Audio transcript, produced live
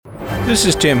This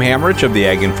is Tim Hamrich of the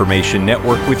Ag Information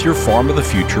Network with your Farm of the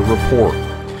Future report.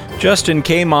 Justin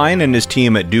Kamine and his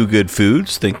team at Do Good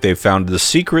Foods think they've found the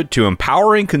secret to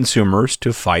empowering consumers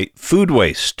to fight food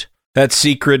waste. That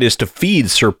secret is to feed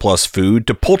surplus food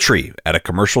to poultry at a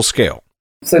commercial scale.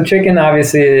 So chicken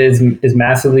obviously is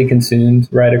massively consumed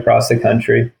right across the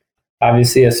country.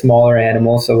 Obviously a smaller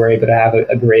animal, so we're able to have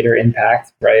a greater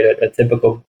impact, right? A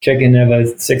typical chicken of a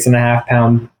 6.5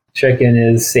 pound chicken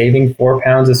is saving 4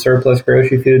 pounds of surplus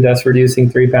grocery food, thus reducing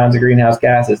 3 pounds of greenhouse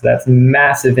gases. That's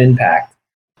massive impact.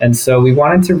 And so we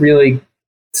wanted to really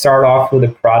start off with a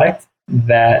product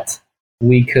that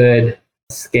we could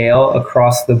scale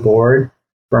across the board,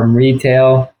 from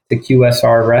retail to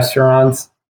QSR restaurants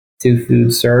to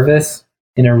food service,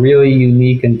 in a really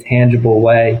unique and tangible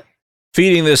way.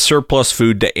 Feeding this surplus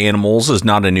food to animals is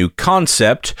not a new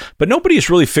concept, but nobody has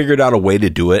really figured out a way to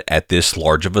do it at this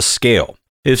large of a scale.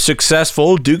 If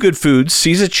successful, Do Good Foods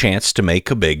sees a chance to make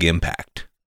a big impact.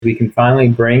 We can finally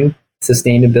bring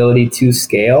sustainability to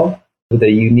scale with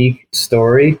a unique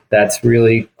story that's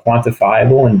really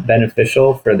quantifiable and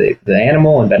beneficial for the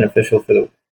animal and beneficial for the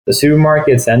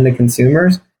supermarkets and the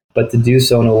consumers, but to do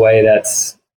so in a way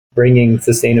that's bringing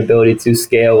sustainability to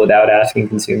scale without asking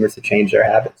consumers to change their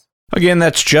habits. Again,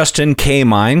 that's Justin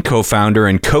Kamine, co-founder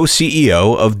and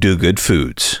co-CEO of Do Good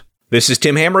Foods. This is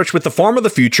Tim Hamrich with the Farm of the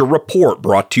Future report,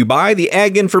 brought to you by the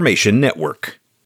Ag Information Network.